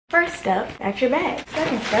First step, pack your bag.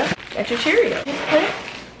 Second step, get your Cheerios. Just put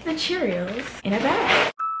the Cheerios in a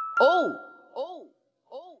bag. Oh,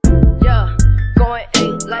 yeah, going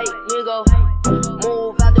ain't like nigga.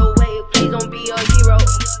 Move out the way, please don't be a hero.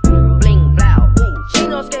 Bling, blow, ooh, she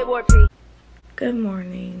no skateboard, please. Good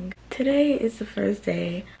morning. Today is the first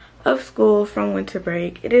day of school from winter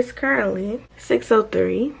break. It is currently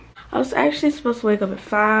 6:03. I was actually supposed to wake up at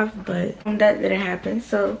 5, but that didn't happen.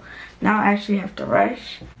 So now I actually have to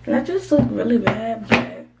rush. And I just look really bad,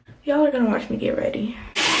 but y'all are gonna watch me get ready.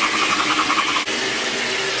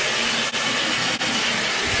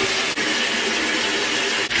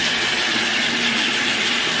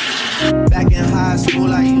 Back in high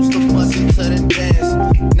school, I used to bust into the dance.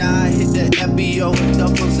 Now I hit the FBO with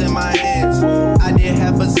duffels in my hands. I did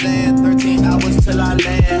half a Zan, 13 hours till I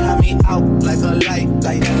land. Had me out like a light,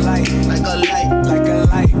 like a light, like a light, like a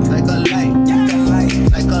light, like a light, like a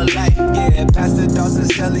light, like a light. Yeah, Pastor Dawson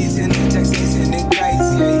Selly's in the Texas in the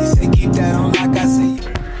kites. Yeah, he said keep that on like I say.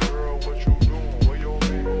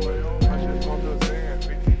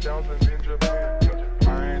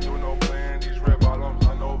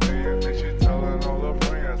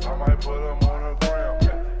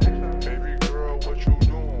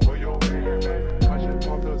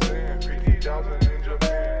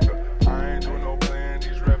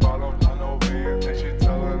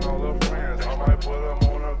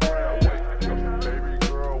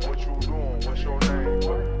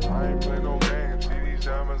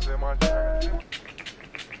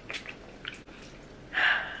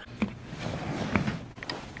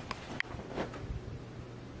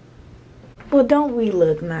 Well, don't we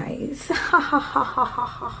look nice?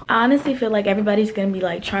 I honestly feel like everybody's gonna be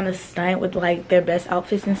like trying to stunt with like their best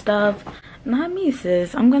outfits and stuff. Not me,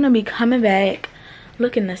 sis. I'm gonna be coming back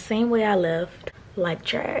looking the same way I left, like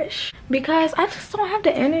trash. Because I just don't have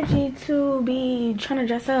the energy to be trying to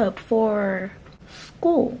dress up for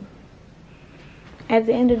school. At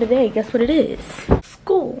the end of the day, guess what it is?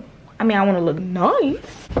 School. I mean, I want to look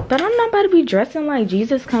nice, but I'm not about to be dressing like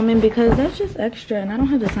Jesus coming because that's just extra and I don't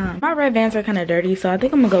have the time. My red Vans are kind of dirty, so I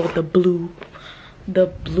think I'm gonna go with the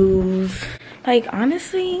blues. Like,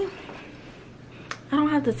 honestly, I don't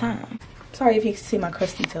have the time. Sorry if you can see my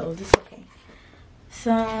crusty toes, it's okay.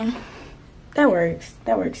 So, that works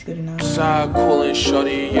good enough. Side coolin'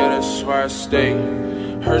 shorty, yeah, that's where I stay.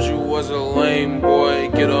 Heard you was a lame boy,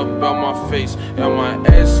 get up out my face. Got my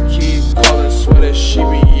ass keep calling, swear that she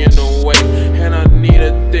be in the way. And I need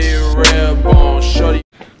a thick red bone, shorty.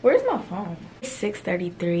 Where's my phone? It's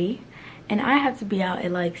 6:33 and I have to be out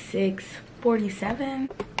at like 6:47.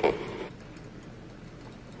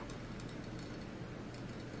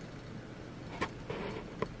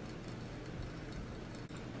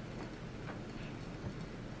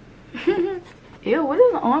 Ew, what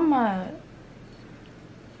is on my...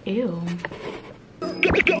 Ew.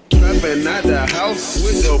 Trapping out the house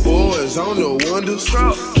with the boys on the wonders.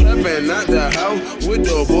 Trapping out the house with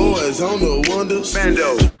the boys on the wonders.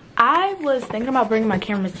 Bando. I was thinking about bringing my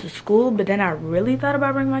camera to school, but then I really thought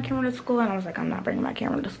about bringing my camera to school and I was like, I'm not bringing my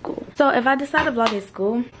camera to school. So if I decide to vlog at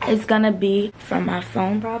school, it's gonna be from my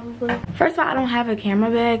phone probably. First of all, I don't have a camera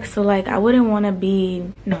bag, so like I wouldn't want to be,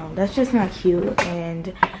 no, that's just not cute,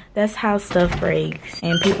 and that's how stuff breaks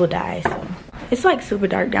and people die. So it's like super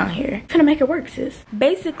dark down here. I'm gonna make it work, sis.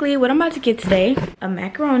 Basically, what I'm about to get today, a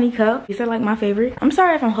macaroni cup. These are like my favorite. I'm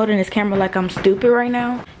sorry if I'm holding this camera like I'm stupid right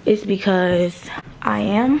now. It's because I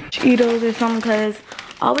am. Cheetos or something, because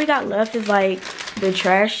all we got left is like the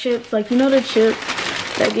trash chips. Like, you know, the chips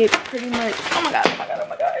that get pretty much, oh my god.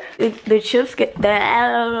 The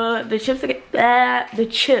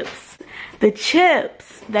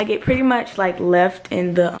chips that get pretty much like left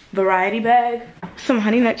in the variety bag. Some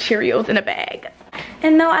Honey Nut Cheerios in a bag.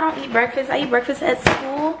 And no, I don't eat breakfast. I eat breakfast at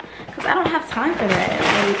school because I don't have time for that.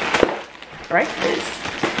 Like, breakfast.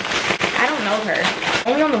 I don't know her.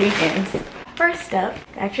 Only on the weekends. First step,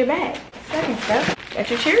 got your bag. Second step, got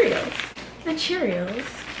your Cheerios. The Cheerios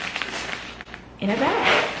in a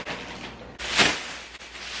bag.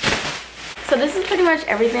 So this is pretty much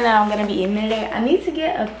everything that I'm gonna be eating today. I need to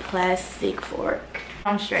get a plastic fork.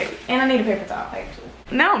 I'm straight. And I need a paper towel, actually.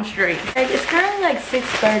 Now I'm straight. Like, it's currently like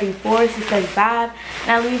 6:34, 6:35,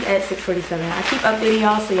 and I leave at 6:47. I keep updating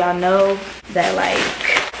y'all so y'all know that like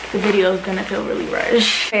the video is gonna feel really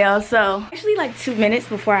rushed. Okay, y'all, so actually like 2 minutes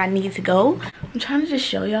before I need to go, I'm trying to just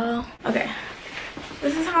show y'all. Okay,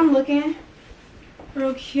 this is how I'm looking.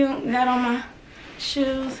 Real cute. Got on my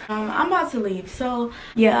shoes. I'm about to leave, so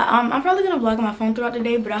yeah, I'm probably gonna vlog on my phone throughout the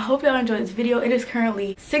day, but I hope y'all enjoyed this video. It is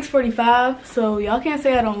currently 6:45, so y'all can't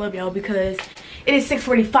say I don't love y'all because it is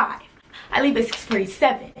 6:45. I leave at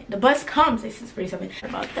 6:47. The bus comes at 6:47.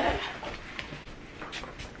 About that.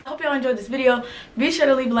 I hope y'all enjoyed this video. Be sure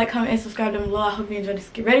to leave a like, comment, and subscribe down below. I hope you enjoyed this.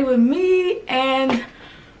 Get ready with me, and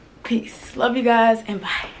peace. Love you guys, and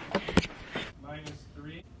bye.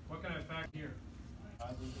 -3. What can I factor here?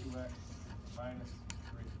 2x minus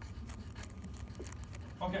 3.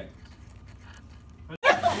 Okay.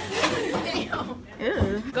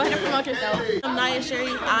 Go ahead and promote yourself. I'm Naya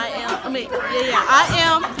Sherry. I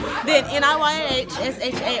am. Then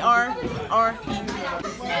NIYHSHARRE.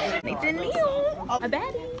 Nathan Neal. A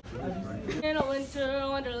baddie. In a winter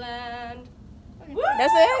wonderland.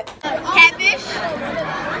 That's it? Catfish.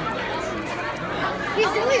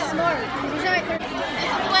 He's really smart. He's not.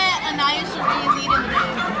 This is what Anaya Sherry is eating.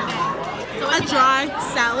 So a dry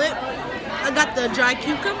salad. I got the dry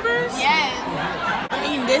cucumbers. Yes. I'm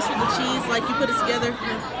eating this with the cheese, like you put it together.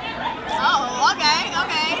 Oh, okay,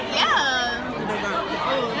 yeah.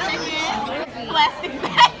 Oh, chicken. Plastic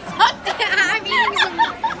bags. I'm eating some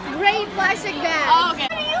great plastic bags. Oh, okay.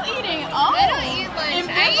 What are you eating? Oh, I don't eat lunch.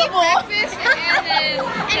 I eat breakfast and then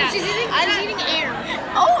she's eating air.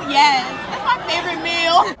 Oh yes, that's my favorite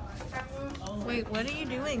meal. Wait, what are you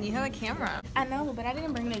doing? You have a camera. I know, but I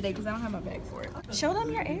didn't bring it today because I don't have my bag for it. Show them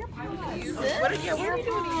your AirPods. What are you doing?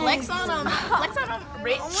 Flex on them. Flex on them.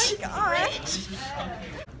 Rich. Oh my gosh.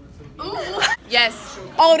 Ooh. Yes.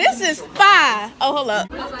 Oh, this is fire. Oh, hold up.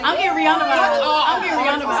 I'm getting Rihanna vibes. I'm getting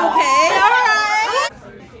Rihanna vibes. Okay, all right.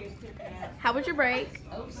 How was your break?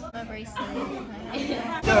 My bracelet.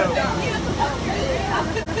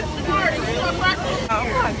 Oh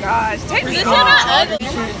my gosh. Take This is not ugly.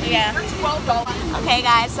 Yeah. Okay,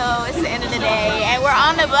 guys, so it's the end of the day, and we're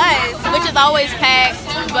on the bus, which is always packed,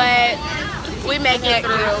 but we make it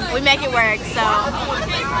through. We make it work, so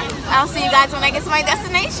I'll see you guys when I get to my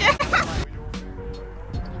destination.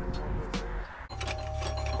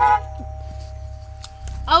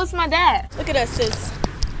 Oh, it's my dad. Look at us, sis.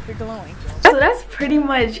 You're glowing. So that's pretty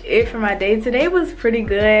much it for my day. Today was pretty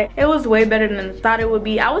good. It was way better than I thought it would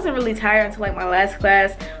be. I wasn't really tired until like my last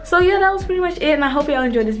class. So yeah, that was pretty much it, and I hope y'all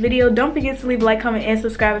enjoyed this video. Don't forget to leave a like, comment, and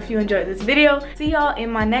subscribe if you enjoyed this video. See y'all in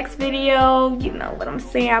my next video. You know what I'm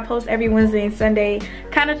saying. I post every Wednesday and Sunday.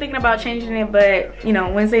 Kind of thinking about changing it, but you know,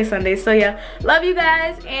 Wednesday, Sunday. So yeah, love you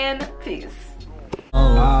guys, and peace.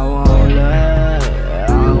 I won't let